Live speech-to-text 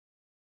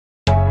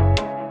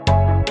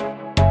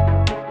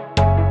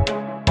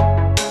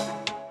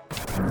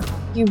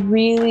You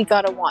really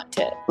got to want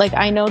it. Like,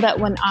 I know that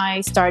when I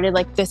started,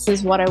 like, this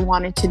is what I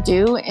wanted to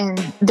do and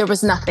there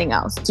was nothing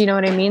else. Do you know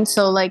what I mean?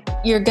 So like,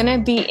 you're going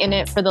to be in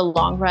it for the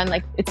long run.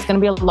 Like, it's going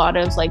to be a lot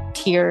of like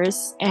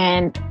tears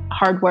and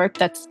hard work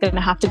that's going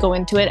to have to go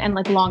into it, and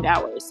like long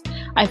hours.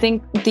 I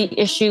think the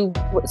issue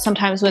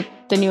sometimes with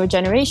the newer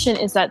generation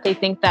is that they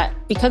think that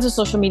because of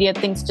social media,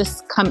 things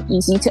just come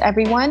easy to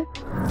everyone.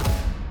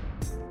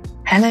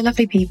 Hello,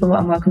 lovely people,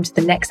 and welcome to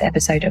the next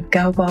episode of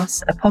Girl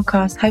Boss, a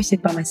podcast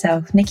hosted by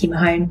myself, Niki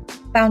Mahone,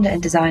 founder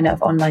and designer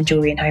of online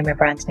jewellery and homeware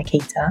brand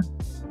Nikita.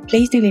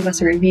 Please do leave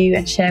us a review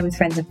and share with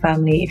friends and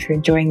family if you're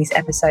enjoying these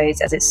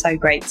episodes, as it's so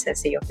great to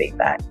see your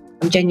feedback.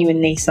 I'm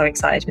genuinely so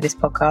excited with this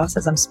podcast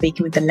as I'm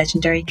speaking with the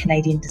legendary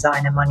Canadian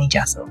designer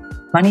Jassal.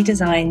 Money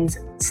designs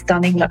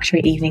stunning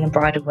luxury evening and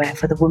bridal wear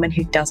for the woman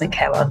who doesn't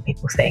care what other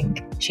people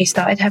think. She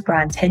started her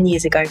brand 10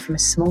 years ago from a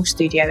small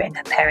studio in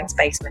her parents'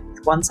 basement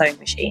with one sewing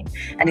machine,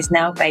 and is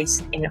now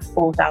based in a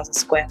 4,000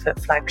 square foot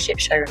flagship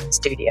showroom and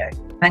studio.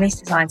 Manny's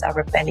designs are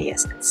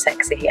rebellious and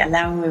sexy,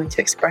 allowing women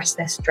to express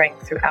their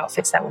strength through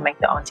outfits that will make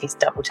the aunties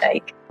double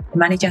take. The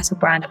Manny Jassal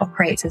brand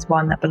operates as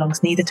one that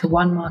belongs neither to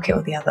one market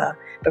or the other,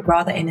 but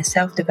rather in a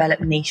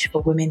self-developed niche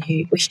for women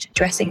who wish to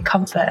dress in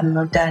comfort and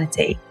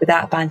modernity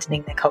without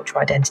abandoning their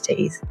cultural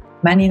identities.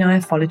 Manny and I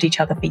have followed each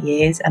other for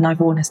years, and I've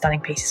worn her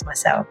stunning pieces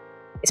myself.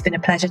 It's been a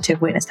pleasure to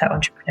have witnessed her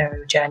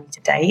entrepreneurial journey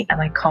to date,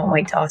 and I can't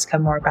wait to ask her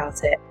more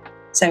about it.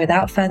 So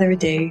without further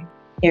ado,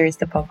 here is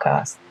the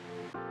podcast.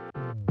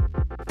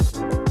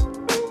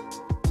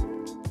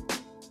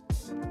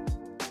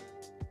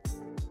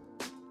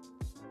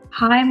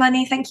 Hi,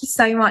 Manny. Thank you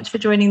so much for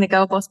joining the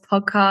Girl Boss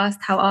podcast.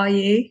 How are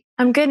you?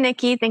 I'm good,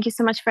 Nikki. Thank you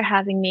so much for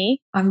having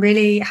me. I'm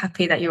really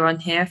happy that you're on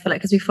here. I feel like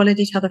because we followed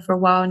each other for a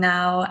while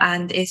now,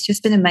 and it's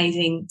just been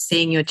amazing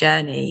seeing your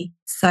journey.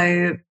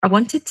 So I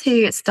wanted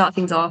to start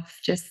things off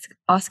just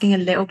asking a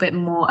little bit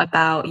more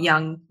about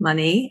young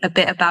Manny, a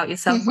bit about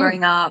yourself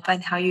growing up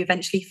and how you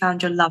eventually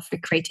found your love for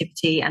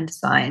creativity and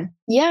design.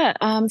 Yeah,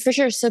 for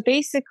sure. So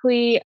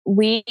basically,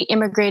 we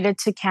immigrated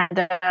to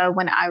Canada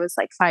when I was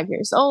like 5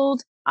 years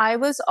old. I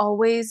was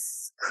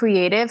always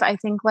creative. I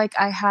think like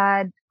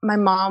my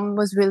mom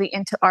was really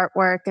into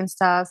artwork and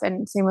stuff,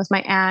 and same with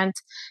my aunt.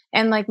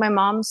 And like my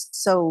mom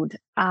sewed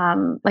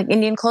like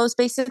Indian clothes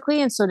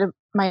basically, and so did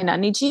my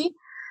naniji.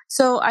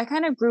 So I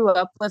kind of grew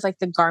up with like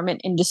the garment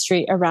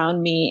industry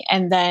around me.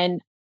 And then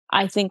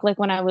I think like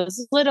when I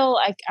was little,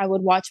 I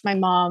would watch my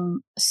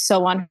mom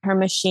sew on her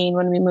machine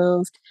when we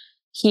moved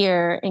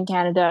here in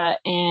Canada,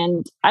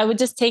 and I would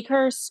just take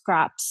her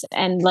scraps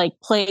and like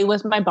play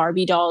with my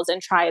Barbie dolls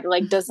and try to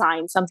like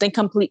design something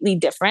completely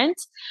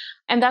different.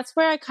 And that's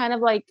where I kind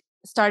of like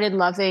started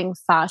loving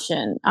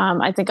fashion.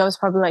 I think I was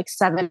probably like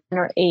 7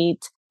 or 8.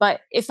 But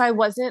if I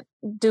wasn't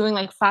doing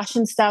like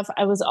fashion stuff,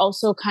 I was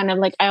also kind of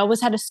like, I always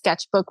had a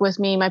sketchbook with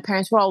me. My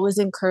parents were always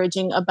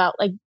encouraging about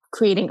like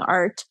creating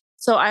art.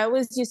 So I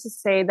always used to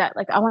say that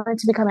like I wanted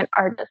to become an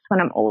artist when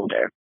I'm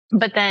older.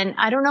 But then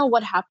I don't know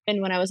what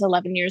happened when I was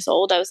 11 years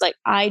old. I was like,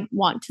 I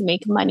want to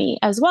make money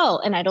as well.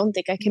 And I don't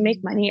think I can make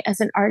money as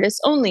an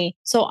artist only.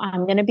 So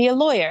I'm going to be a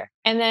lawyer.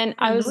 And then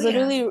I was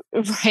literally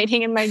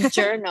writing in my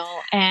journal,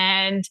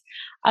 and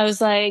I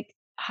was like,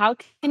 how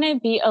can I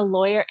be a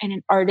lawyer and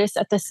an artist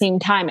at the same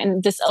time?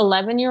 And this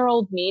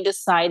 11-year-old me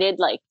decided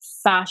like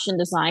fashion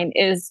design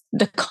is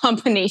the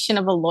combination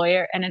of a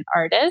lawyer and an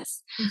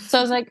artist. So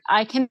I was like,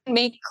 I can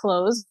make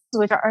clothes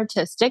which are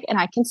artistic and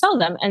I can sell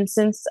them. And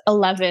since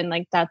 11,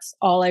 like that's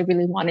all I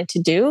really wanted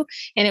to do.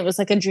 And it was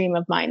like a dream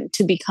of mine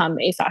to become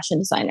a fashion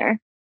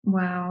designer.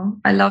 Wow.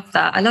 I love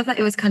that. I love that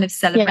it was kind of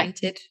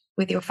celebrated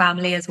with your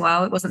family as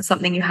well. It wasn't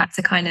something you had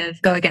to kind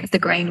of go against the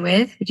grain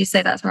with. Would you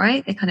say that's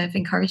right? They kind of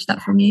encouraged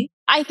that from you?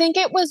 I think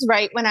it was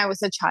right when I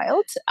was a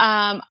child.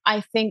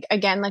 I think,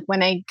 again, like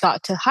when I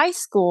got to high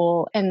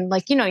school and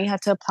like, you know, you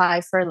had to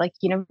apply for like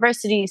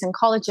universities and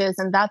colleges.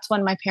 And that's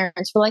when my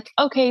parents were like,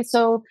 okay,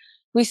 so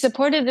we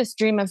supported this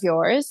dream of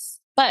yours,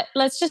 but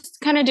let's just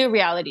kind of do a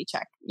reality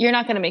check. You're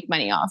not going to make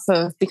money off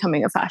of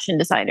becoming a fashion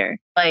designer.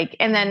 Like,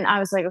 and then I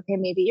was like, okay,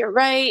 maybe you're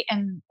right.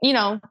 And, you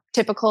know,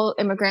 typical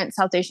immigrant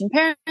South Asian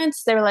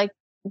parents, they were like,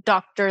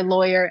 doctor,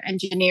 lawyer,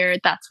 engineer,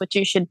 that's what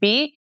you should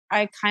be.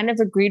 I kind of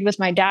agreed with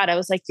my dad. I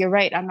was like, you're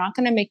right. I'm not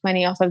going to make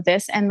money off of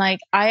this. And like,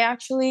 I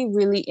actually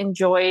really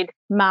enjoyed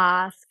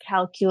math,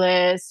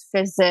 calculus,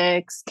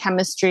 physics,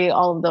 chemistry,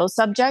 all of those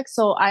subjects.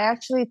 So I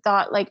actually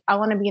thought like, I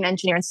want to be an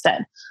engineer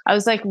instead. I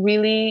was like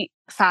really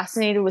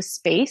fascinated with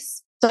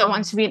space. So I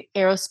wanted to be an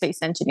aerospace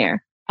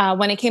engineer.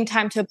 When it came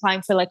time to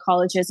applying for like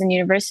colleges and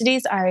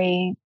universities,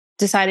 I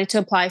decided to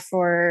apply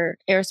for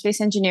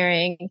aerospace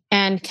engineering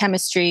and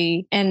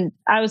chemistry. And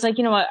I was like,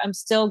 you know what? I'm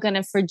still going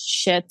to, for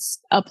shits,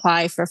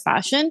 apply for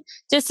fashion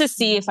just to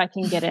see if I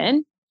can get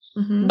in.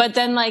 But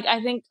then like,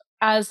 I think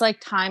as like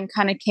time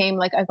kind of came,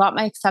 like I got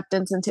my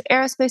acceptance into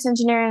aerospace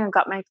engineering. I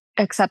got my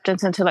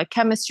acceptance into like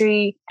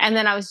chemistry. And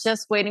then I was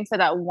just waiting for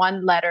that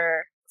one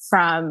letter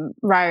from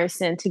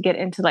Ryerson to get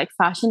into like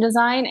fashion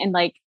design. And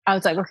like, I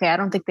was like, okay, I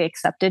don't think they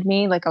accepted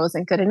me. Like I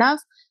wasn't good enough.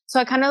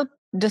 So I kind of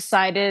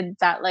decided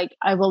that like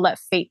I will let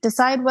fate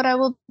decide what I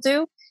will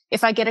do.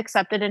 if I get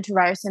accepted into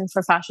Ryerson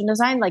for fashion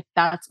design, like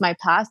that's my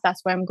path.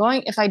 That's where I'm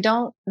going. If I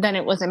don't, then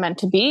it wasn't meant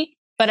to be.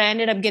 But I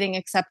ended up getting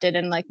accepted,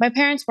 and like my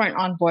parents weren't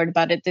on board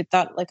about it. They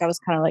thought like I was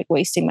kind of like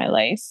wasting my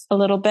life a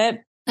little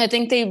bit. I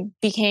think they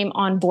became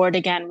on board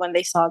again when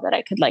they saw that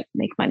I could like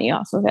make money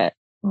off of it.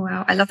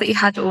 Wow. I love that you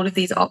had all of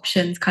these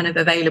options kind of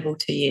available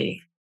to you.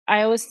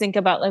 I always think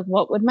about like,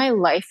 what would my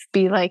life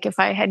be like if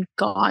I had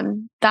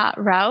gone that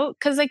route?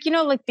 Cause like,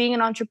 like being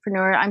an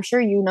entrepreneur, I'm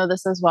sure you know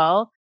this as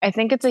well. I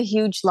think it's a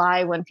huge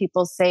lie when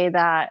people say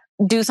that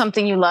do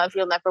something you love,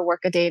 you'll never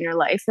work a day in your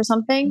life or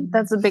something.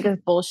 That's the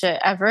biggest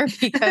bullshit ever,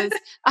 because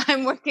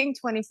I'm working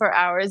 24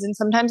 hours and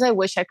sometimes I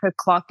wish I could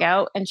clock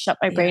out and shut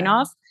my brain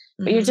off,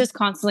 but you're just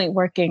constantly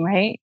working,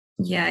 right?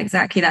 Yeah,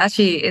 exactly. That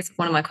actually is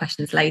one of my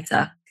questions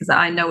later, because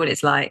I know what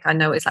it's like. I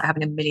know it's like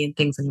having a million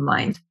things on your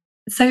mind.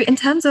 So in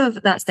terms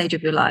of that stage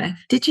of your life,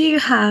 did you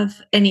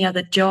have any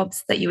other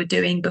jobs that you were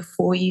doing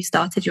before you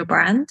started your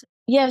brand?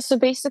 Yeah, so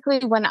basically,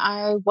 when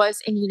I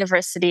was in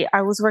university,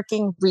 I was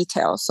working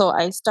retail. So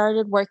I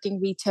started working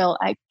retail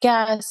at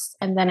Guess,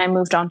 and then I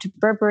moved on to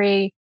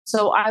Burberry.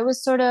 So I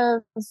was sort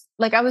of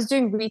like, I was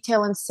doing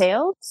retail and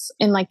sales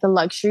in like the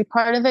luxury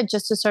part of it,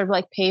 just to sort of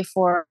like pay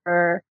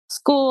for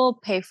school,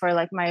 pay for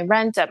like my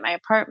rent at my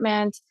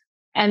apartment.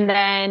 And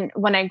then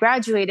when I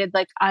graduated,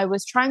 like I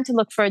was trying to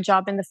look for a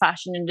job in the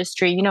fashion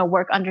industry,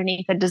 work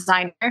underneath a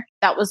designer.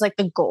 That was like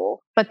the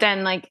goal. But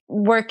then like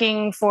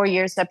working 4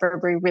 years at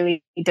Burberry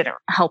really didn't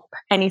help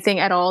anything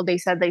at all. They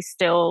said they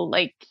still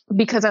like,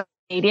 because I'm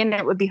Canadian,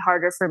 it would be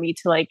harder for me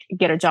to like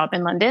get a job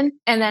in London.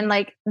 And then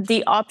like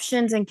the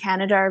options in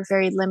Canada are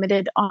very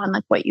limited on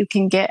like what you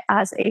can get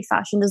as a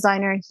fashion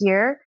designer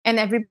here. And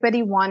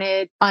everybody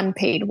wanted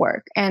unpaid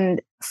work.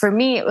 And for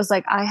me, it was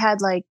like I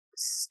had like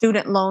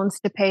student loans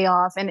to pay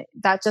off. And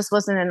that just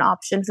wasn't an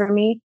option for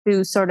me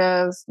to sort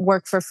of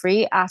work for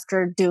free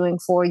after doing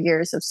 4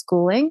 years of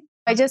schooling.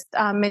 I just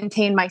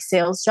maintained my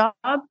sales job.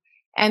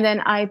 And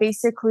then I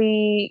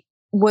basically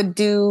would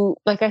do,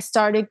 like I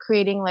started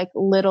creating like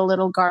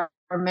little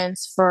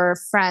garments for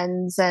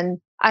friends. And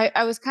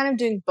I was kind of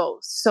doing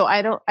both. So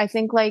I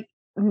think like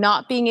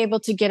not being able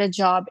to get a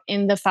job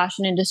in the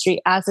fashion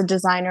industry as a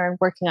designer and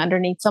working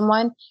underneath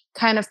someone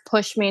kind of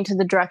pushed me into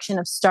the direction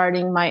of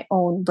starting my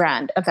own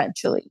brand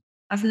eventually.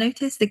 I've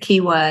noticed the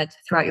key word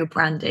throughout your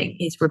branding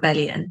is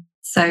rebellion.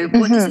 So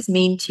what does this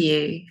mean to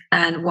you?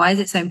 And why is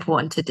it so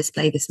important to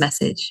display this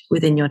message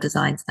within your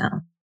designs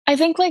now? I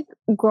think like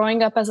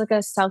growing up as like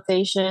a South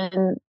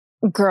Asian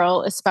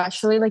girl,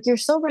 especially, like you're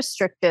so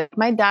restricted.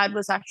 My dad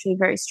was actually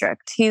very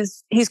strict.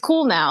 He's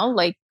cool now,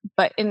 like,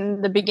 but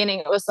in the beginning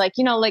it was like,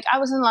 like I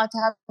wasn't allowed to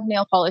have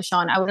nail polish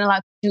on. I wasn't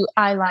allowed to do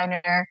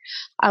eyeliner.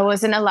 I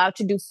wasn't allowed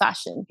to do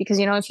fashion because,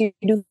 if you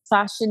do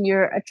fashion,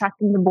 you're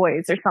attracting the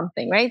boys or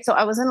something, right? So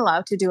I wasn't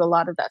allowed to do a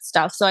lot of that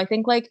stuff. So I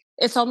think like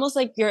it's almost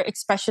like your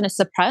expression is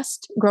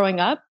suppressed growing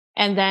up.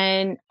 And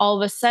then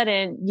all of a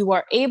sudden you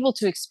are able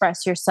to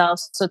express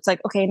yourself. So it's like,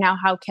 okay, now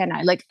how can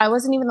I? Like, I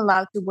wasn't even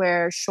allowed to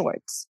wear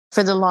shorts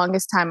for the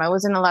longest time. I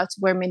wasn't allowed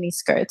to wear mini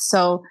skirts.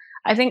 So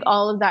I think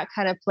all of that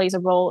kind of plays a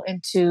role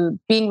into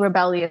being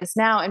rebellious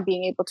now and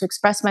being able to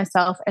express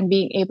myself and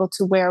being able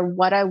to wear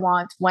what I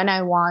want, when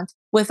I want,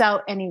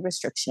 without any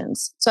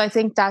restrictions. So I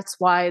think that's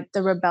why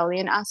the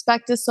rebellion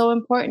aspect is so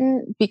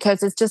important,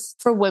 because it's just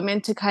for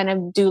women to kind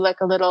of do like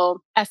a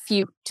little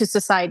FU to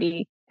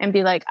society and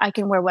be like, I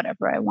can wear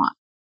whatever I want.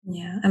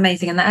 Yeah,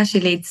 amazing. And that actually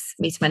leads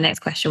me to my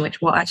next question,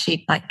 which what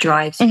actually like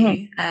drives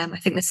you? I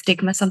think the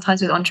stigma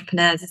sometimes with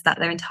entrepreneurs is that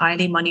they're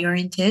entirely money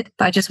oriented.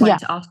 But I just wanted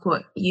to ask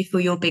what you feel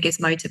your biggest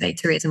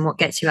motivator is and what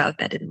gets you out of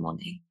bed in the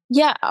morning.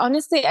 Yeah,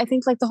 honestly, I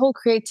think like the whole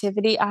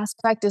creativity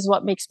aspect is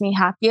what makes me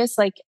happiest.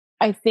 Like,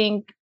 I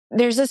think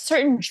there's a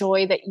certain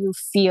joy that you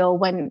feel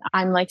when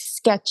I'm like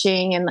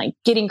sketching and like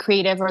getting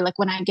creative, or like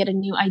when I get a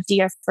new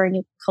idea for a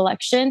new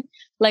collection.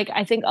 Like,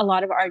 I think a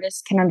lot of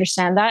artists can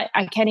understand that.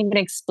 I can't even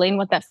explain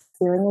what that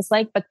feeling is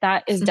like, but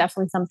that is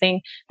definitely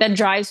something that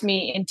drives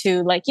me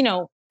into like,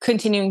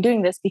 continuing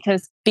doing this,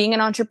 because being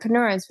an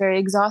entrepreneur is very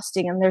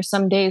exhausting. And there's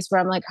some days where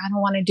I'm like, I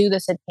don't want to do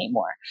this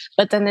anymore.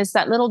 But then there's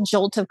that little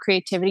jolt of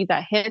creativity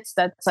that hits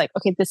that's like,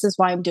 okay, this is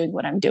why I'm doing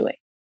what I'm doing.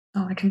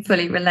 Oh, I can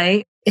fully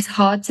relate. It's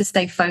hard to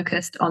stay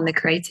focused on the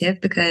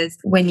creative because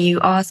when you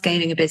are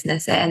scaling a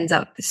business, it ends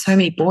up there's so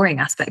many boring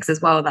aspects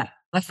as well that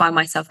I find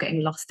myself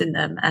getting lost in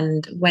them.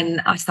 And when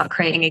I start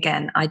creating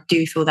again, I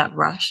do feel that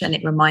rush and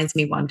it reminds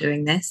me why I'm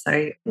doing this.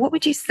 So what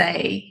would you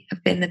say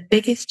have been the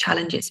biggest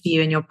challenges for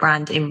you and your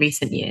brand in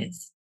recent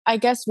years? I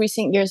guess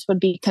recent years would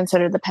be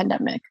considered the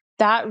pandemic.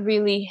 That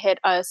really hit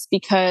us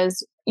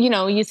because,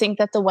 you think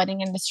that the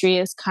wedding industry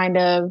is kind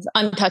of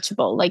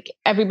untouchable. Like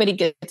everybody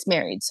gets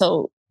married.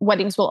 So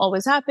weddings will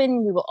always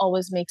happen. We will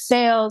always make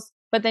sales.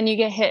 But then you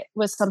get hit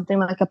with something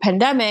like a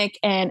pandemic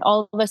and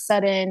all of a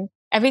sudden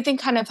everything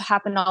kind of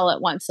happened all at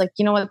once. Like,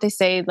 you know what they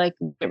say, like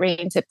it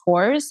rains, it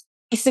pours.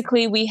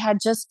 Basically, we had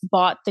just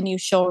bought the new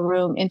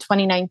showroom in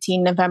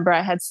 2019, November.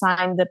 I had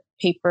signed the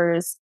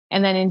papers.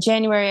 And then in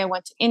January, I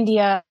went to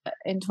India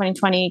in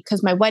 2020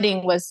 because my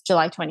wedding was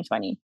July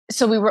 2020.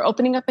 So we were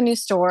opening up a new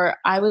store.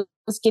 I was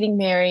getting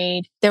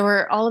married. There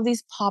were all of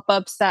these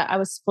pop-ups that I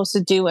was supposed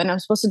to do, and I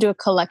was supposed to do a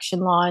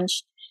collection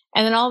launch.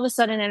 And then all of a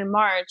sudden in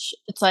March,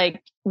 it's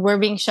like we're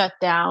being shut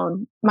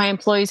down. My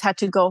employees had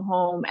to go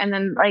home. And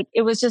then like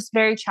it was just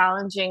very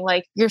challenging.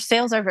 Like your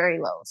sales are very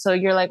low. So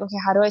you're like, okay,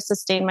 how do I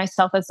sustain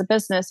myself as a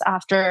business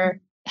after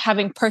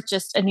having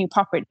purchased a new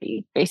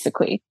property,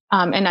 basically?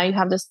 And now you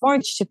have this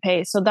mortgage to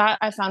pay. So that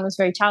I found was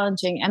very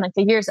challenging. And like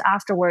the years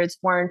afterwards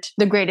weren't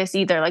the greatest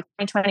either. Like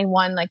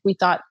 2021, like we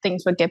thought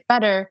things would get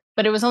better,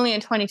 but it was only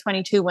in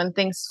 2022 when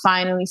things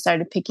finally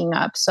started picking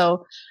up.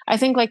 So I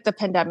think like the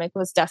pandemic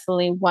was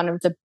definitely one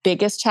of the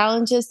biggest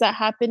challenges that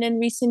happened in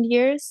recent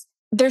years.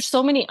 There's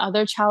so many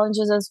other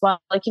challenges as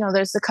well. Like,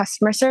 there's the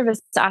customer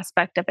service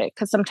aspect of it,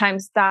 because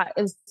sometimes that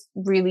is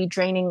really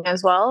draining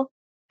as well.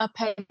 A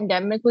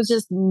pandemic was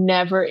just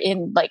never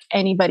in like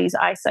anybody's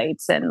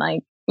eyesights, and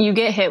like you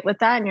get hit with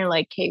that and you're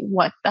like, hey,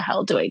 what the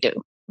hell do I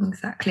do?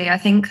 Exactly. I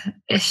think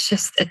it's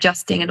just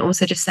adjusting and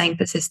also just staying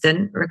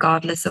persistent,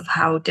 regardless of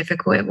how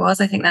difficult it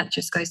was. I think that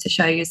just goes to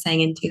show, you're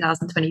saying in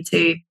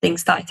 2022,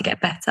 things started to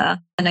get better.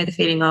 I know the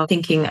feeling of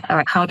thinking, all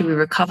right, how do we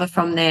recover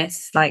from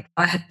this? Like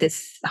I had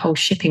this whole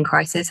shipping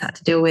crisis I had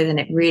to deal with, and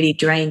it really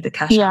drained the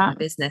cash out of my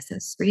business.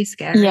 It's really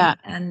scary.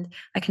 And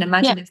I can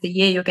imagine if the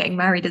year you're getting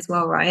married as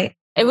well, right?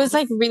 It was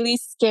like really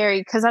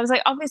scary because I was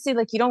like, obviously,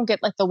 like you don't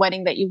get like the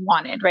wedding that you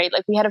wanted, right?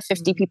 Like we had a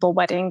 50 people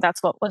wedding.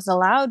 That's what was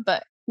allowed.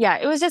 But yeah,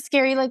 it was just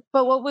scary. Like,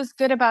 but what was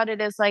good about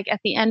it is like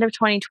at the end of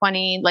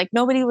 2020, like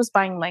nobody was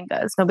buying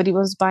lehengas, nobody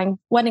was buying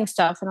wedding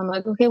stuff. And I'm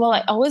like, okay, well,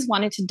 I always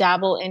wanted to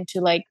dabble into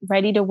like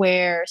ready to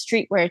wear,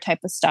 streetwear type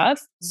of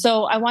stuff.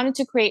 So I wanted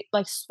to create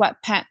like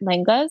sweatpant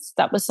lehengas.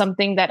 That was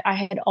something that I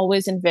had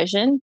always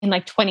envisioned. In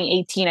like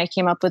 2018, I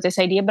came up with this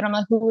idea, but I'm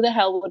like, who the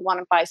hell would want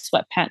to buy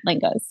sweatpant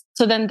lehengas?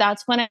 So then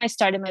that's when I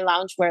started my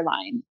loungewear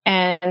line.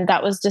 And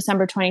that was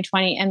December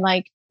 2020. And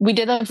like, we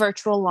did a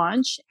virtual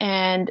launch,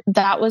 and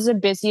that was the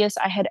busiest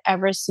I had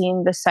ever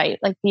seen the site.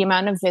 Like the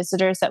amount of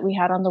visitors that we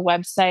had on the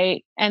website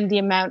and the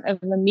amount of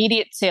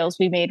immediate sales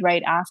we made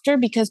right after,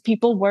 because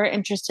people were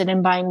interested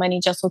in buying many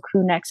Jassal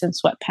crew necks and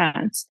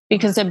sweatpants,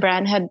 because the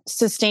brand had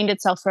sustained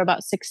itself for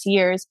about 6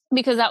 years.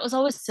 Because that was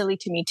always silly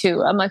to me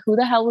too. I'm like, who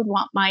the hell would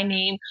want my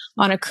name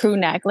on a crew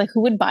neck? Like who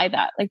would buy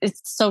that? Like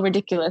it's so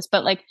ridiculous.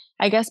 But like,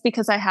 I guess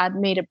because I had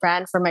made a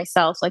brand for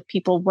myself, like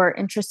people were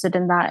interested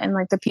in that, and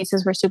like the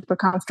pieces were super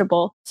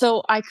comfortable.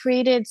 So I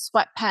created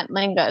sweatpant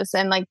lehengas,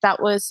 and like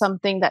that was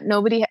something that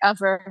nobody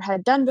ever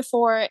had done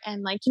before.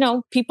 And like,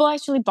 people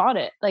actually bought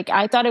it. Like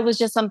I thought it was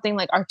just something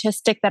like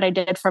artistic that I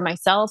did for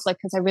myself, like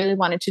because I really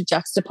wanted to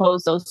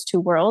juxtapose those two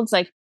worlds.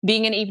 Like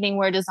being an evening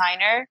wear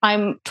designer,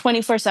 I'm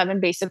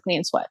 24/7 basically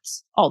in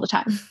sweats all the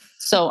time.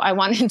 So I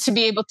wanted to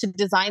be able to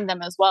design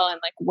them as well and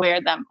like wear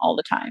them all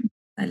the time.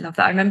 I love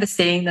that. I remember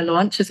seeing the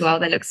launch as well.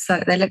 They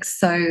look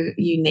so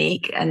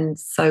unique and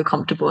so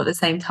comfortable at the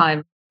same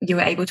time. You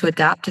were able to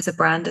adapt as a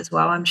brand as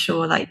well. I'm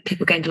sure like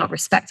people gained a lot of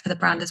respect for the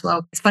brand as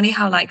well. It's funny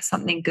how like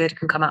something good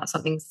can come out of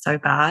something so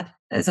bad,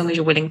 as long as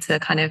you're willing to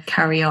kind of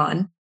carry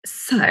on.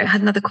 So I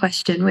had another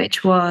question,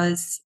 which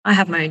was, I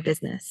have my own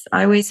business.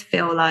 I always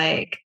feel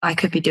like I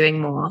could be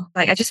doing more.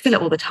 Like I just feel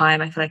it all the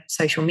time. I feel like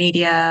social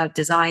media,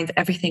 designs,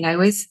 everything.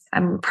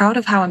 I'm proud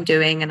of how I'm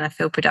doing and I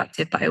feel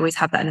productive, but I always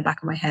have that in the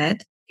back of my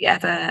head. You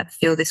ever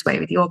feel this way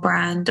with your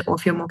brand, or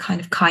if you're more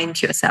kind of kind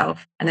to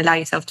yourself and allow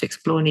yourself to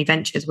explore new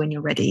ventures when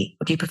you're ready?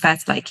 Or do you prefer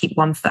to like keep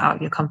one foot out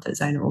of your comfort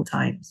zone at all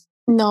times?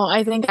 No,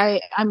 I think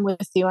I'm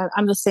with you.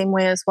 I'm the same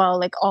way as well.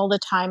 Like all the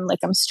time, like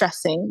I'm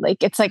stressing.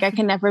 Like it's like I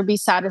can never be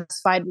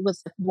satisfied with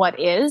what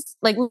is.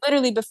 Like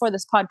literally before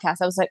this podcast,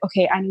 I was like,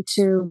 okay, I need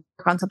to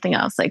work on something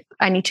else. Like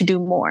I need to do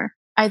more.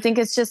 I think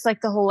it's just like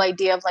the whole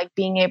idea of like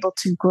being able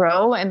to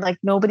grow, and like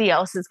nobody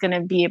else is going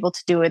to be able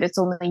to do it. It's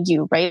only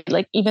you, right?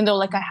 Like even though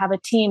like I have a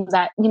team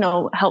that,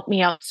 help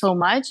me out so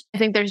much, I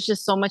think there's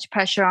just so much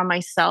pressure on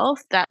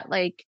myself that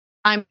like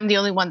I'm the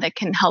only one that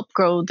can help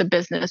grow the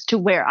business to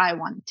where I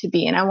want it to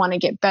be. And I want to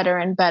get better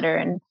and better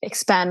and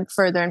expand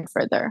further and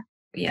further.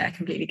 Yeah, I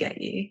completely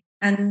get you.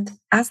 And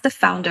as the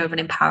founder of an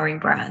empowering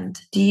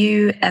brand, do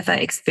you ever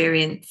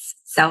experience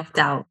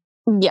self-doubt?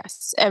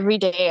 Yes, every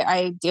day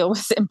I deal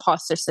with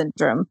imposter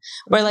syndrome,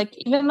 where like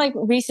even like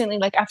recently,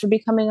 like after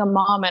becoming a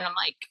mom, and I'm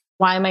like,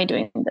 why am I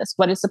doing this?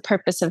 What is the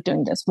purpose of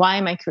doing this? Why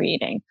am I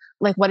creating?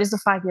 Like, what is the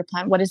 5-year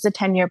plan? What is the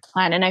 10-year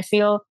plan? And I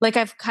feel like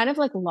I've kind of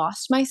like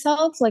lost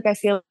myself. Like, I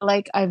feel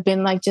like I've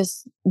been like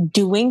just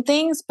doing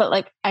things, but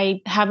like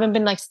I haven't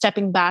been like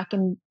stepping back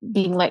and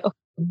being like, okay,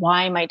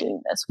 why am I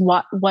doing this?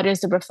 What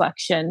is the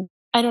reflection?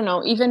 I don't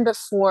know. Even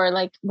before,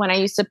 like when I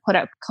used to put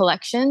up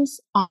collections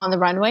on the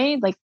runway,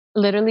 like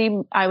literally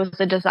I was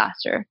a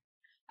disaster.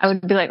 I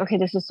would be like, okay,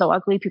 this is so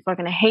ugly. People are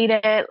going to hate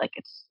it. Like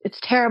it's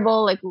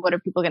terrible. Like what are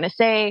people going to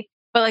say?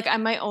 But like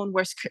I'm my own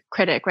worst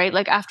critic, right?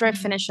 Like after I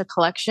finish a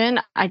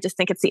collection, I just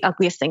think it's the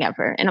ugliest thing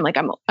ever. And I'm like,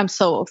 I'm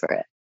so over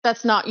it.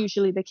 That's not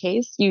usually the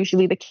case.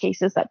 Usually the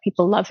case is that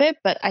people love it.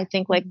 But I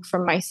think like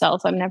for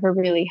myself, I'm never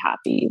really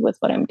happy with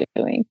what I'm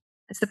doing.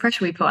 It's the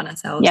pressure we put on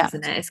ourselves, Yeah.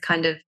 isn't it? It's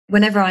kind of,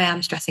 whenever I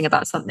am stressing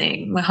about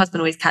something, my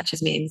husband always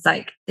catches me and he's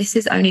like, this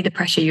is only the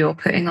pressure you're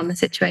putting on the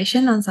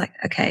situation. I was like,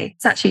 okay,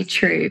 it's actually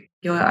true.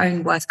 You're your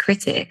own worst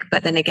critic,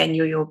 but then again,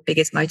 you're your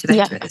biggest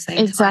motivator at the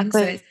same time.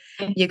 So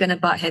you're going to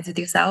butt heads with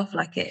yourself.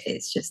 Like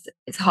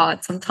it's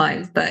hard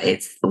sometimes, but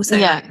it's also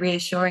like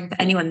reassuring for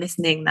anyone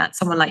listening that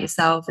someone like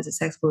yourself, as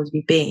successful as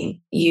you've been,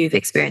 you've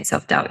experienced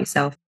self-doubt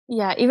yourself.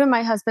 Yeah, even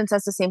my husband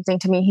says the same thing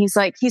to me. He's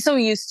like, he's so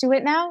used to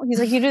it now. He's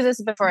like, you do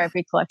this before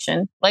every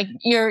collection. Like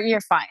you're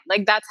fine.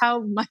 Like that's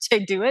how much I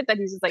do it that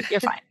he's just like,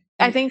 you're fine.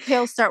 I think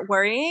he'll start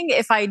worrying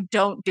if I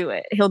don't do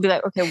it. He'll be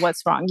like, okay,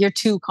 what's wrong? You're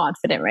too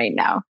confident right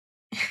now.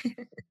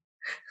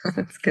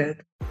 That's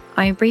good.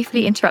 I am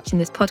briefly interrupting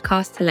this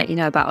podcast to let you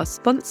know about our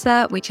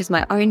sponsor, which is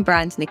my own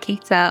brand,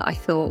 Nikita. I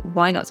thought,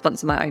 why not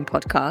sponsor my own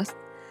podcast?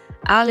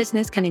 Our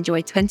listeners can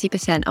enjoy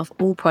 20% off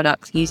all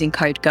products using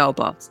code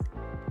GIRLBOSS.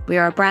 We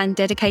are a brand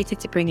dedicated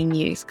to bringing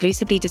you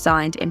exclusively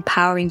designed,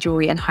 empowering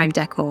jewellery and home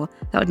decor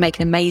that would make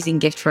an amazing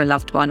gift for a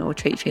loved one or a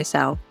treat for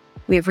yourself.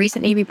 We have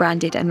recently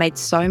rebranded and made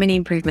so many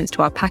improvements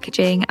to our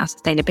packaging, our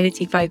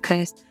sustainability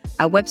focus,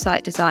 our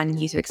website design and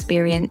user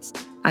experience,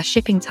 our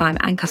shipping time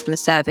and customer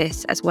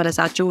service, as well as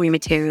our jewellery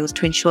materials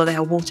to ensure they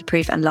are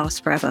waterproof and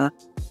last forever.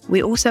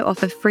 We also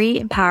offer free,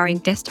 empowering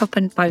desktop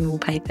and phone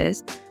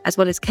wallpapers, as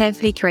well as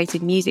carefully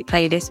curated music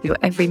playlists for your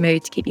every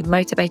mood to keep you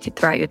motivated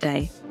throughout your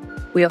day.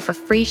 We offer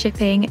free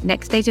shipping,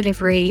 next day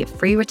delivery,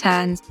 free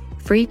returns,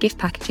 free gift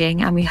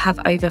packaging, and we have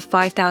over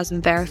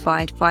 5,000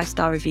 verified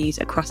 5-star reviews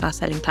across our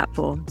selling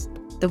platforms.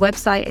 The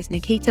website is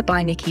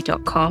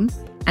nikitabynikki.com,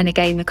 and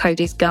again, the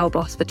code is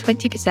GIRLBOSS for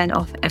 20%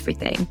 off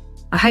everything.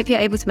 I hope you're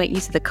able to make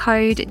use of the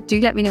code. Do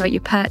let me know what you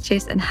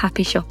purchased, and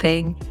happy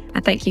shopping.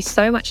 And thank you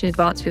so much in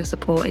advance for your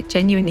support. It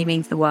genuinely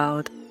means the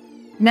world.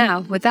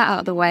 Now, with that out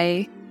of the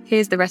way,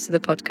 here's the rest of the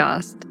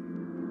podcast.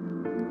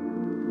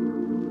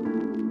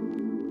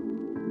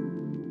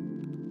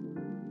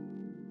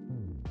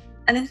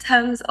 And in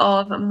terms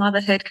of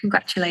motherhood,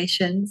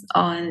 congratulations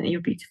on your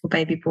beautiful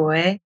baby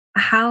boy.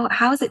 How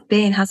has it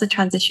been? How's the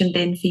transition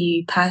been for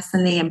you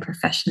personally and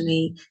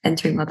professionally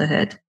entering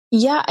motherhood?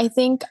 Yeah, I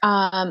think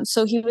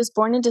so he was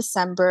born in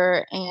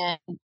December, and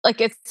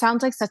like it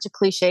sounds like such a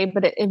cliche,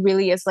 but it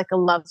really is like a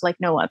love like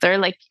no other.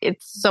 Like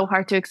it's so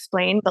hard to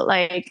explain, but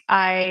like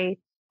I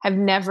have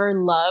never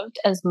loved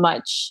as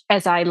much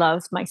as I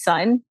love my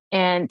son.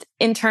 And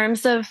in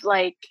terms of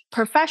like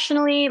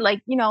professionally,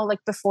 like, you know, like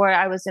before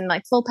I was in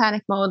like full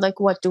panic mode, like,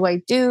 what do I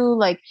do?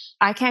 Like,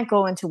 I can't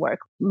go into work.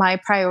 My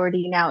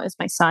priority now is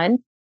my son.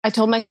 I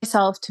told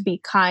myself to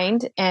be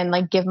kind and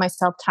like give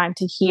myself time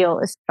to heal,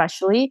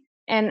 especially.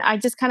 And I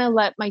just kind of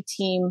let my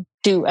team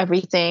do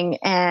everything.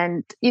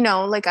 And, you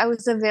know, like I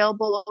was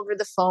available over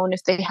the phone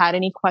if they had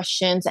any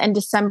questions. And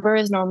December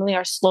is normally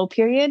our slow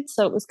period.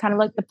 So it was kind of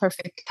like the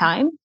perfect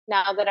time.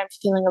 Now that I'm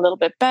feeling a little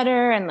bit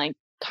better and like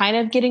kind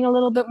of getting a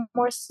little bit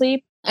more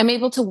sleep, I'm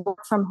able to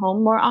work from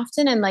home more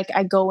often. And like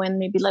I go in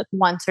maybe like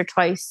once or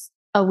twice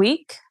a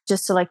week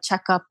just to like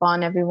check up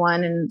on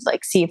everyone and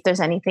like see if there's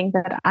anything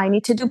that I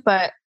need to do.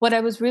 But what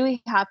I was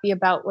really happy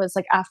about was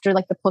like after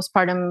like the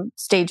postpartum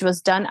stage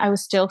was done, I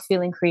was still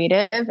feeling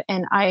creative,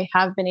 and I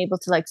have been able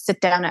to like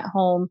sit down at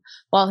home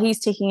while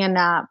he's taking a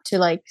nap to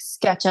like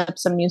sketch up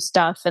some new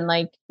stuff and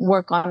like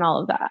work on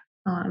all of that.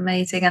 Oh,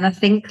 amazing. And I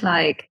think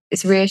like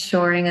it's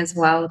reassuring as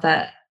well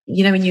that,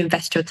 you know, when you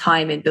invest your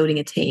time in building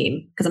a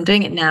team, because I'm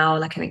doing it now,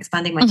 like I'm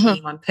expanding my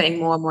team, I'm putting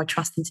more and more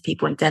trust into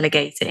people and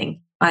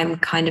delegating. I'm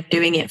kind of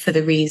doing it for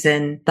the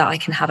reason that I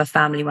can have a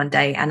family one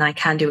day and I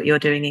can do what you're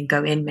doing and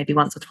go in maybe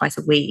once or twice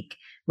a week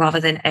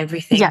rather than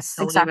everything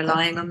solely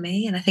relying on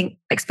me. And I think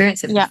I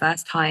experienced it for the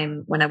first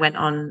time when I went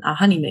on our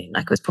honeymoon.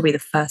 Like it was probably the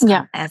first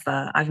time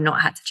ever I've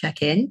not had to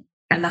check in.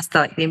 And that's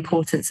like the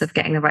importance of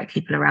getting the right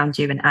people around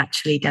you and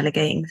actually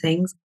delegating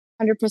things.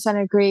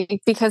 100% agree,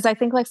 because I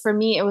think like for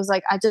me, it was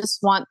like, I just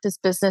want this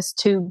business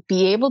to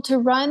be able to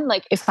run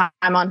like if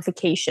I'm on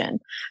vacation.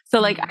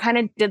 So like I kind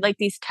of did like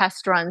these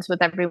test runs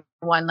with everyone.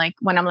 Like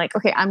when I'm like,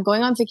 okay, I'm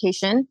going on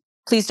vacation,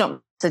 please don't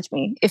message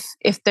me.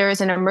 If there is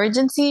an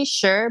emergency,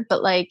 sure.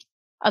 But like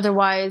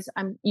otherwise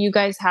you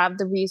guys have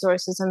the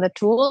resources and the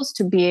tools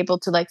to be able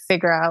to like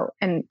figure out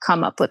and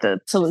come up with a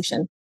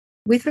solution.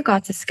 With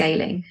regard to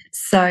scaling,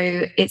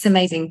 so it's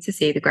amazing to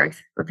see the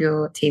growth of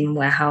your team and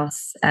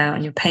warehouse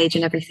on your page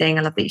and everything.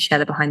 I love that you share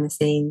the behind the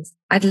scenes.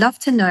 I'd love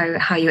to know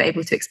how you were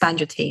able to expand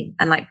your team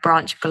and like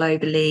branch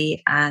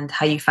globally, and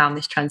how you found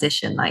this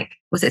transition. Like,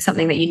 was it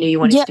something that you knew you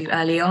wanted to do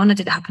early on, or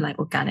did it happen like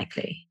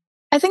organically?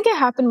 I think it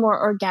happened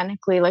more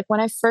organically. Like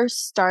when I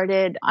first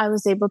started, I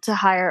was able to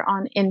hire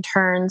on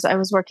interns. I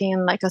was working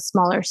in like a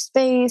smaller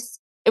space.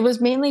 It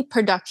was mainly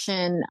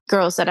production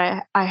girls that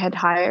I had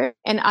hired,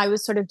 and I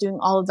was sort of doing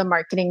all of the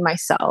marketing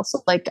myself.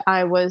 So like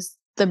I was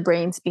the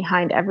brains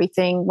behind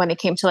everything when it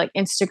came to like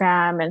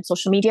Instagram and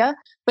social media.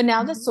 But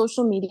now that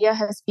social media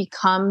has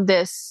become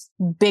this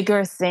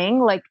bigger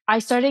thing, like I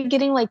started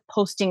getting like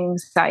posting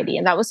anxiety,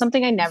 and that was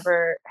something I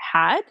never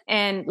had.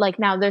 And like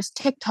now there's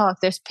TikTok,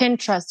 there's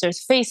Pinterest,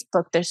 there's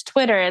Facebook, there's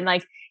Twitter, and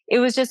like it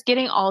was just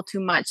getting all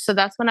too much. So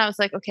that's when I was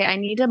like, okay, I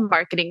need a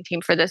marketing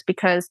team for this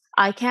because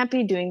I can't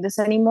be doing this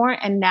anymore.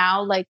 And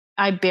now like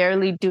I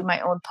barely do my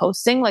own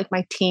posting. Like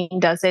my team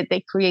does it.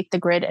 They create the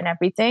grid and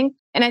everything.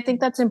 And I think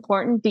that's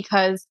important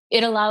because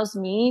it allows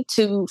me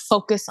to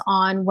focus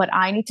on what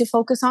I need to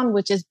focus on,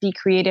 which is be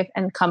creative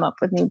and come up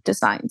with new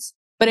designs.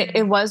 But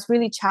it was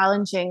really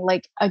challenging.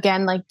 Like,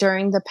 again, like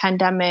during the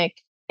pandemic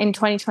in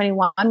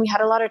 2021, we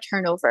had a lot of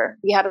turnover.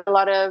 We had a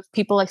lot of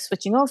people like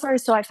switching over.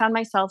 So I found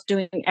myself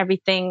doing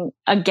everything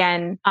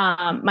again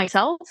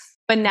myself.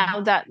 But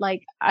now that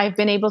like I've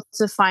been able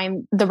to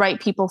find the right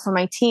people for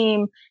my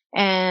team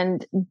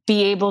and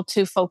be able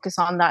to focus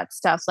on that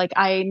stuff. Like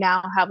I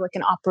now have like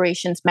an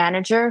operations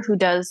manager who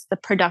does the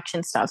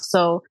production stuff.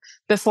 So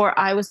before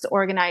I was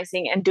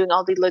organizing and doing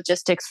all the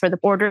logistics for the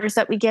orders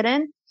that we get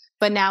in,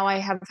 but now I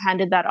have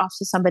handed that off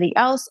to somebody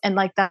else. And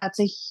like, that's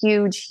a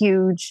huge,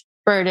 huge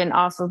burden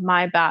off of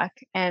my back.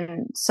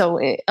 And so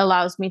it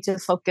allows me to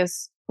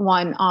focus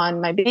one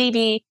on my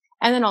baby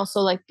and then also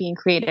like being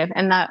creative.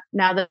 And that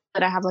now that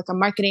I have like a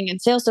marketing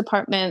and sales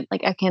department,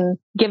 like I can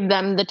give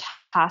them the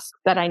task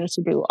that I need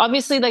to do.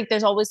 Obviously, like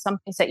there's always some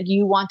things that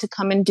you want to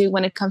come and do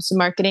when it comes to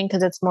marketing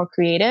because it's more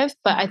creative.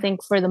 But I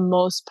think for the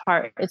most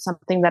part, it's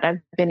something that I've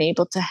been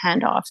able to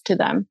hand off to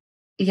them.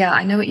 Yeah,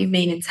 I know what you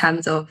mean in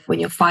terms of when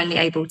you're finally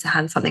able to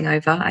hand something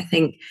over. I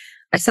think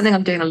it's something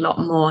I'm doing a lot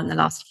more in the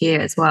last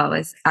year as well,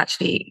 is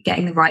actually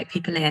getting the right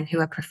people in who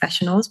are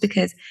professionals,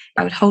 because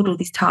I would hold all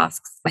these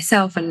tasks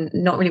myself and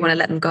not really want to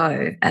let them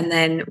go. And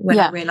then when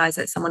I realized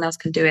that someone else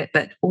can do it,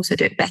 but also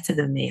do it better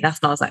than me,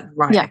 that's when I was like,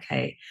 right,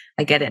 okay,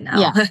 I get it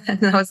now.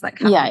 And I was like,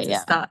 happy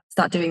to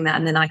start doing that.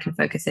 And then I can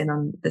focus in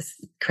on this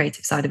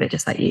creative side of it,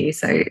 just like you.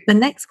 So the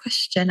next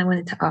question I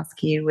wanted to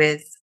ask you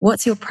is,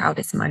 what's your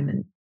proudest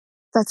moment?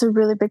 That's a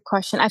really big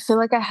question. I feel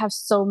like I have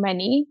so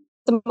many.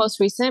 The most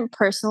recent,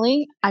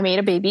 personally, I made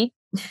a baby.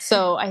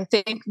 So I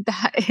think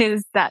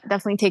that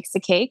definitely takes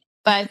the cake.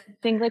 But I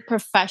think like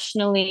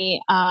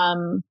professionally,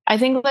 I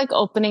think like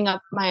opening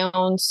up my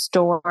own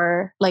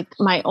store, like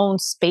my own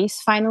space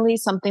finally,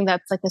 something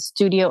that's like a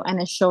studio and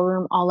a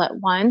showroom all at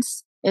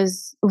once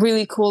is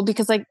really cool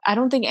because like I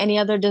don't think any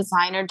other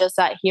designer does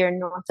that here in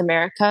North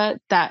America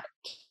that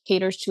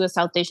caters to a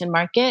South Asian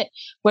market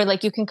where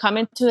like you can come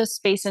into a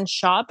space and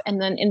shop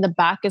and then in the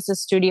back is a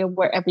studio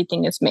where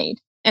everything is made.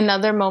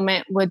 Another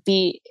moment would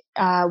be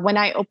when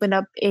I opened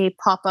up a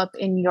pop-up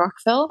in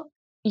Yorkville.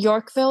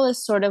 Yorkville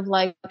is sort of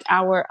like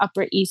our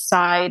Upper East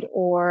Side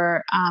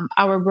or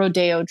our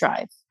Rodeo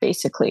Drive,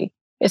 basically.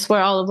 It's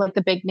where all of like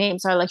the big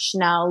names are, like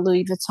Chanel,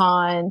 Louis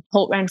Vuitton,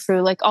 Holt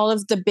Renfrew, like all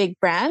of the big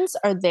brands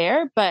are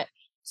there. But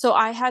so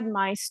I had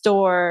my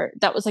store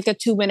that was like a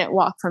 2-minute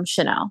walk from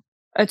Chanel,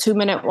 a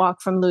 2-minute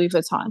walk from Louis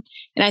Vuitton.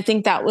 And I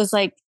think that was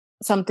like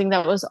something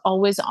that was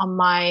always on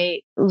my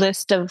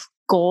list of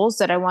goals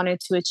that I wanted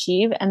to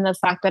achieve. And the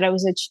fact that I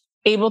was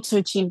able to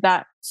achieve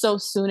that so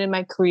soon in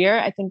my career,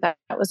 I think that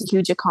was a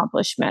huge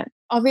accomplishment.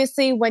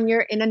 Obviously, when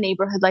you're in a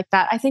neighborhood like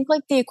that, I think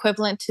like the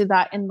equivalent to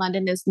that in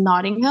London is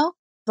Notting Hill,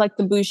 like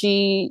the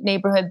bougie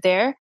neighborhood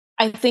there.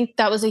 I think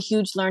that was a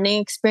huge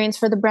learning experience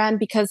for the brand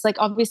because like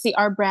obviously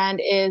our brand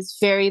is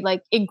very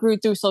like it grew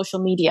through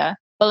social media,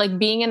 but like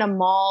being in a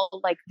mall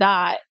like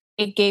that,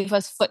 it gave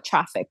us foot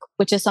traffic,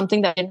 which is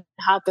something that I didn't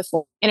have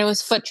before. And it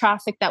was foot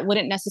traffic that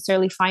wouldn't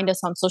necessarily find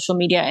us on social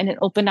media. And it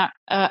opened up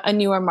a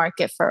newer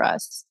market for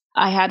us.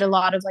 I had a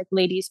lot of like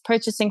ladies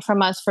purchasing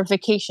from us for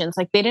vacations.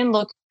 Like they didn't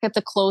look at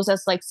the clothes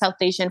as like South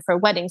Asian for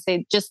weddings.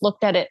 They just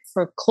looked at it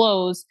for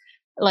clothes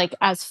like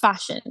as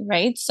fashion,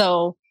 right?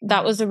 So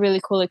that was a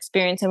really cool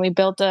experience. And we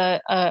built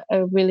a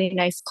really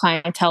nice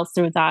clientele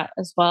through that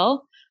as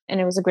well. And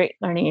it was a great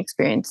learning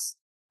experience.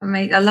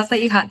 I love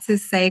that you had to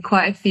say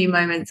quite a few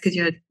moments because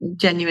you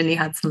genuinely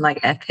had some like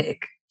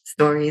epic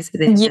stories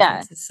within your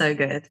business. It's so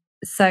good.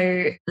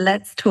 So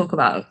let's talk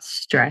about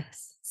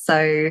stress.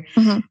 So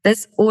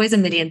there's always a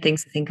million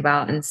things to think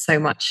about and so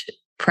much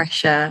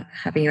pressure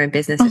having your own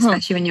business,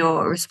 especially when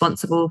you're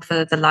responsible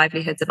for the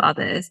livelihoods of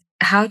others.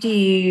 How do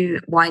you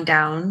wind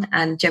down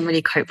and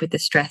generally cope with the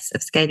stress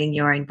of scaling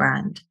your own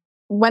brand?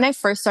 When I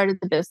first started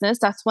the business,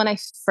 that's when I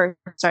first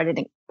started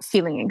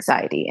feeling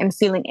anxiety and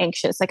feeling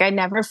anxious. Like I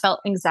never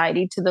felt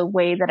anxiety to the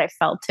way that I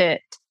felt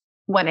it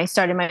when I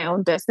started my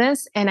own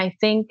business. And I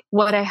think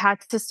what I had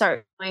to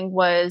start doing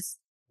was,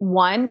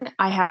 one,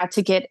 I had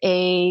to get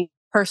a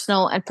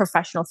personal and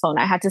professional phone.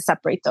 I had to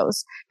separate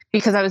those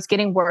because I was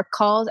getting work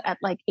calls at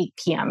like 8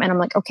 p.m. And I'm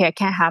like, okay, I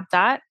can't have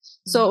that.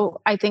 So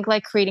I think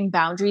like creating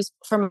boundaries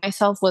for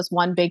myself was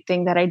one big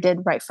thing that I did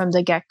right from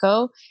the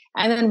get-go.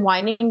 And then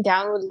winding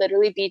down would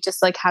literally be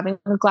just like having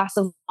a glass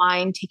of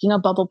wine, taking a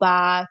bubble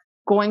bath,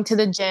 going to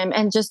the gym,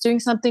 and just doing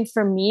something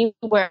for me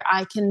where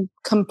I can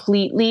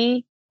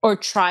completely or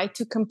try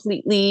to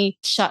completely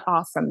shut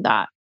off from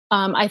that.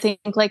 I think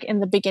like in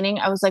the beginning,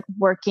 I was like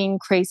working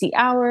crazy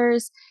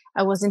hours.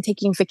 I wasn't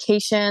taking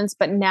vacations,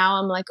 but now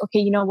I'm like, okay,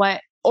 you know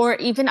what? Or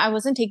even I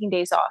wasn't taking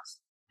days off.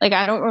 Like,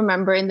 I don't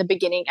remember in the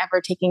beginning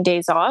ever taking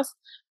days off,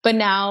 but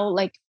now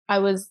like I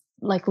was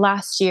like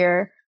last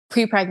year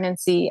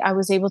pre-pregnancy, I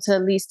was able to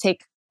at least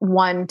take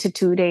 1 to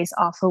 2 days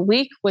off a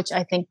week, which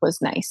I think was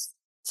nice.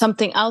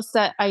 Something else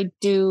that I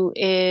do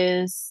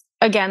is,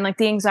 again, like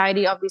the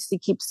anxiety obviously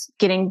keeps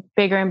getting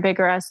bigger and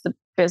bigger as the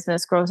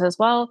business grows as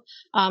well.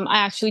 I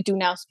actually do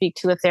now speak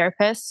to a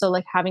therapist. So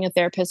like having a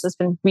therapist has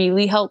been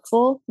really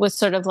helpful with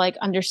sort of like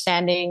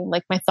understanding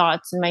like my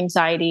thoughts and my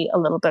anxiety a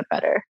little bit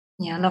better.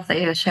 Yeah, I love that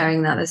you're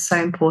sharing that. That's so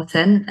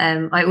important.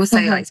 I also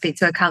like speak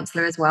to a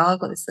counselor as well. I've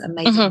got this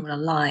amazing woman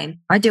online.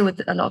 I deal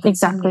with a lot of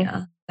insomnia.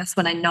 Exactly. That's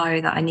when I know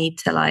that I need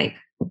to like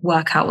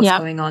work out what's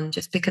going on,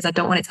 just because I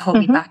don't want it to hold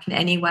me back in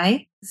any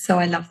way. So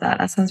I love that.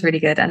 That sounds really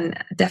good. And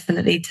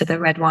definitely to the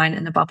red wine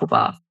and the bubble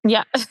bath.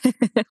 Yeah.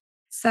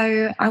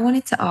 So I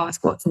wanted to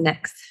ask, what's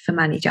next for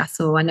Manny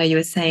Jassal? I know you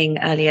were saying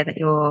earlier that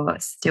you're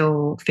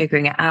still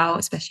figuring it out,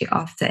 especially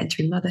after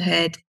entering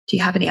motherhood. Do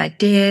you have any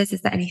ideas?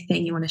 Is there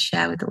anything you want to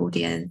share with the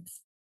audience?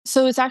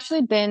 So it's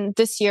actually been,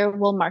 this year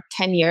will mark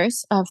 10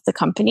 years of the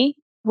company,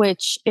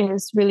 which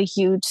is really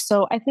huge.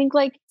 So I think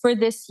like for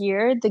this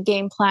year, the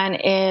game plan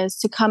is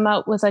to come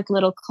out with like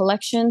little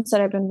collections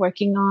that I've been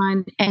working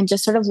on and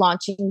just sort of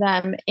launching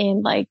them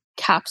in like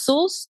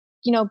capsules.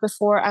 You know,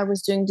 before I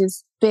was doing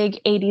these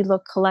big 80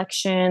 look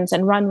collections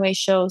and runway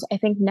shows. I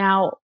think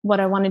now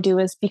what I want to do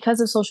is, because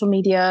of social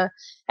media,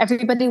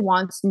 everybody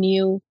wants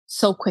new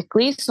so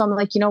quickly. So I'm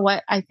like, you know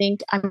what? I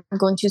think I'm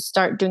going to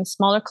start doing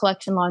smaller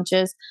collection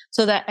launches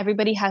so that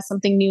everybody has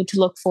something new to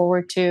look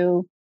forward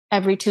to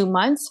every 2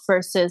 months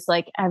versus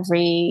like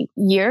every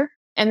year.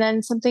 And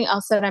then something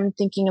else that I'm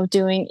thinking of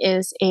doing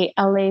is a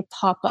LA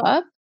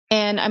pop-up.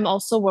 And I'm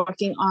also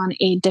working on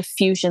a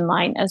diffusion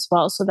line as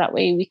well. So that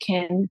way we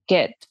can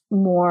get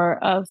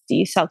more of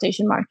the South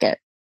Asian market.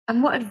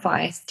 And what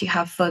advice do you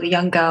have for the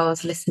young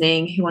girls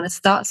listening who want to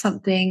start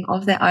something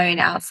of their own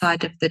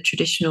outside of the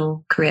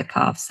traditional career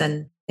paths,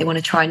 and they want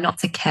to try not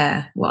to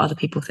care what other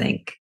people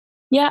think?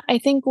 Yeah, I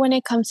think when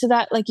it comes to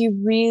that, like you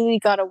really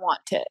got to want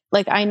it.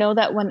 Like I know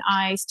that when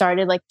I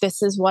started, like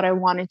this is what I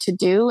wanted to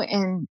do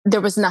and there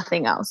was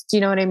nothing else. Do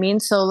you know what I mean?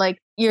 So like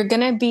you're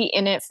going to be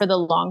in it for the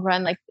long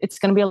run. Like it's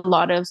going to be a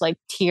lot of like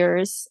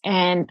tears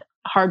and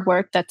hard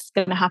work that's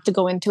going to have to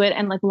go into it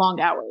and like long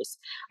hours.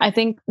 I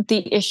think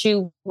the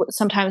issue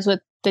sometimes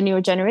with the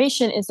newer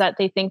generation is that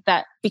they think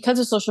that because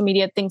of social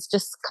media, things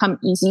just come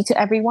easy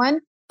to everyone.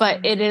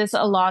 But it is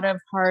a lot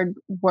of hard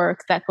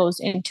work that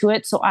goes into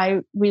it. So I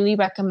really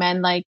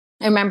recommend, like,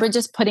 I remember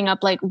just putting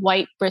up like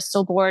white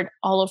Bristol board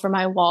all over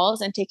my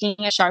walls and taking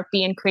a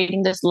Sharpie and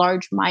creating this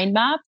large mind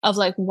map of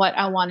like what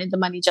I wanted the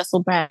Manny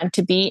Jassal brand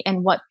to be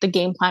and what the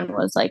game plan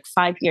was like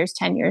 5 years,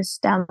 10 years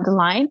down the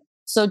line.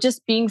 So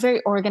just being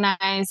very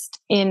organized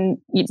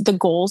in the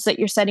goals that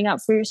you're setting up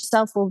for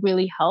yourself will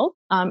really help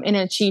in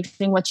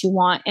achieving what you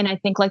want. And I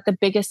think like the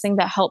biggest thing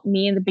that helped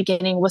me in the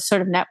beginning was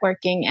sort of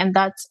networking. And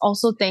that's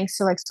also thanks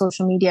to like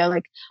social media.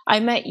 Like I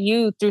met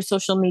you through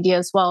social media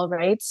as well,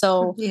 right?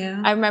 So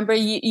yeah. I remember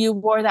you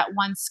wore that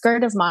one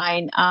skirt of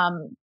mine,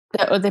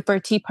 the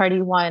birthday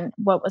party one.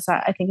 What was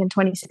that? I think in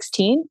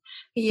 2016.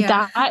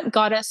 Yeah. That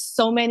got us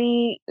so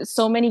many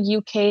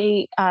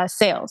UK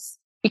sales.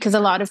 Because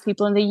a lot of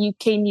people in the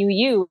UK knew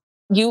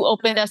you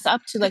opened us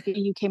up to like a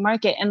UK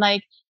market. And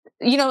like,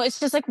 you know, it's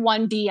just like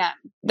one DM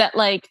that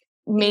like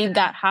made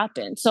that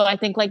happen. So I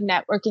think like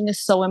networking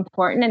is so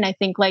important. And I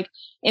think like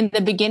in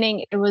the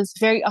beginning, it was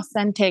very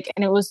authentic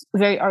and it was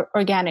very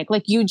organic.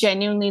 Like you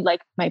genuinely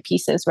like my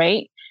pieces,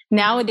 right?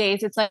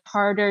 Nowadays, it's like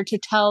harder to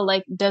tell,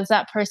 like, does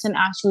that person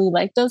actually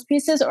like those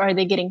pieces or are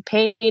they getting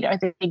paid? Are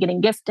they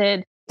getting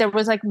gifted? There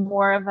was like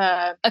more of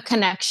a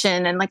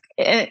connection and like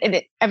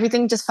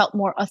everything just felt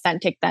more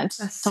authentic then.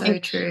 That's so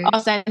true.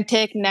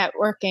 Authentic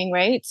networking,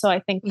 right? So I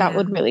think that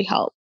would really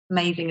help.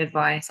 Amazing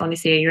advice.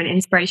 Honestly, you're an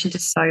inspiration to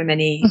so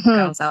many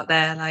girls out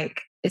there.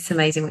 Like, it's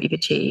amazing what you've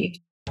achieved.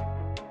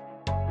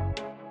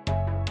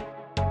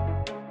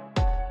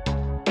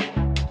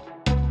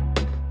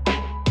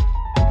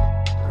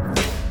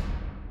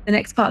 The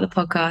next part of the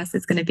podcast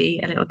is going to be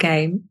a little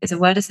game. It's a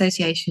word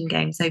association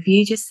game. So if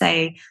you just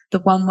say the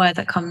one word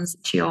that comes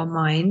to your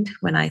mind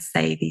when I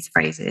say these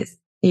phrases.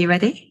 Are you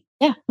ready?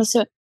 Yeah, let's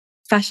do it.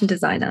 Fashion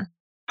designer.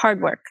 Hard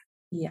work.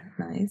 Yeah,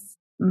 nice.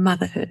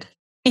 Motherhood.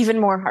 Even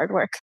more hard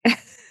work.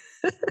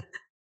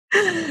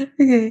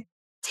 Okay.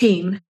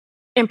 Team.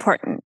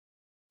 Important.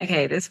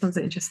 Okay, this one's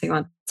an interesting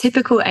one.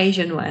 Typical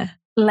Asian wear.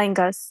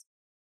 Lehengas.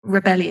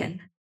 Rebellion.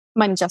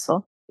 Manny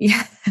Jassal.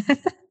 Yeah.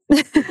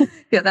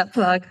 Got that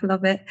plug.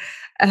 Love it.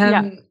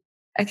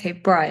 Okay,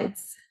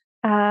 brides.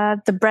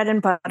 The bread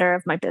and butter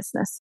of my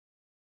business.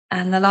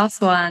 And the last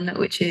one,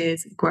 which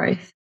is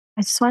growth.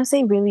 I just want to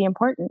say really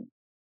important.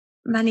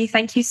 Manny,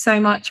 thank you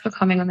so much for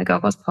coming on the Girl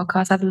Boss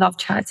podcast. I've loved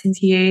chatting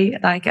to you.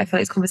 Like, I feel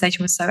like this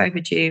conversation was so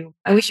overdue.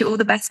 I wish you all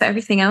the best for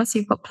everything else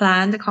you've got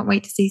planned. I can't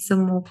wait to see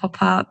some more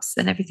pop-ups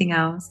and everything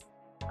else.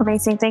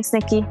 Amazing. Thanks,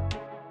 Nikki.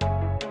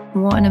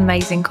 What an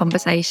amazing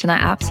conversation. I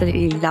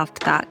absolutely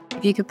loved that.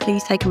 If you could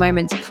please take a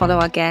moment to follow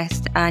our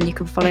guest, and you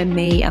can follow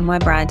me and my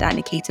brand at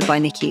Nikita by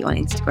Niki on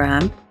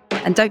Instagram.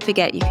 And don't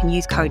forget, you can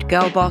use code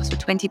GIRLBOSS for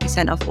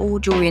 20% off all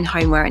jewelry and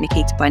homeware at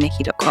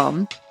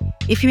nikitabynikki.com.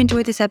 If you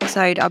enjoyed this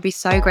episode, I'll be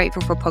so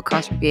grateful for a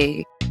podcast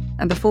review.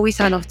 And before we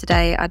sign off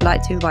today, I'd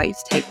like to invite you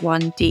to take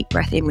one deep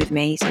breath in with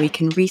me so we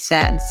can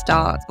reset and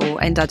start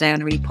or end our day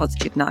on a really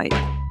positive note.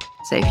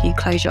 So if you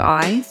close your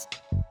eyes,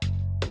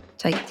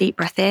 take a deep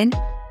breath in,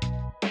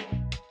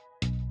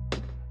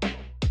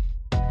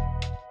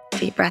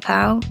 deep breath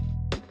out.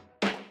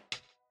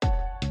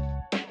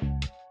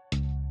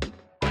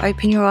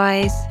 Open your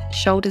eyes,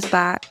 shoulders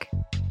back.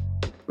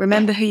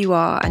 Remember who you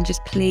are and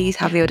just please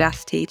have the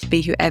audacity to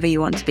be whoever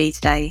you want to be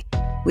today.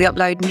 We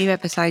upload new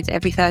episodes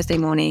every Thursday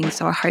morning,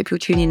 so I hope you'll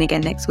tune in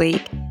again next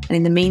week. And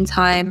in the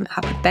meantime,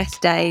 have the best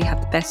day,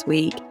 have the best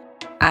week,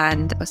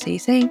 and I'll see you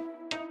soon.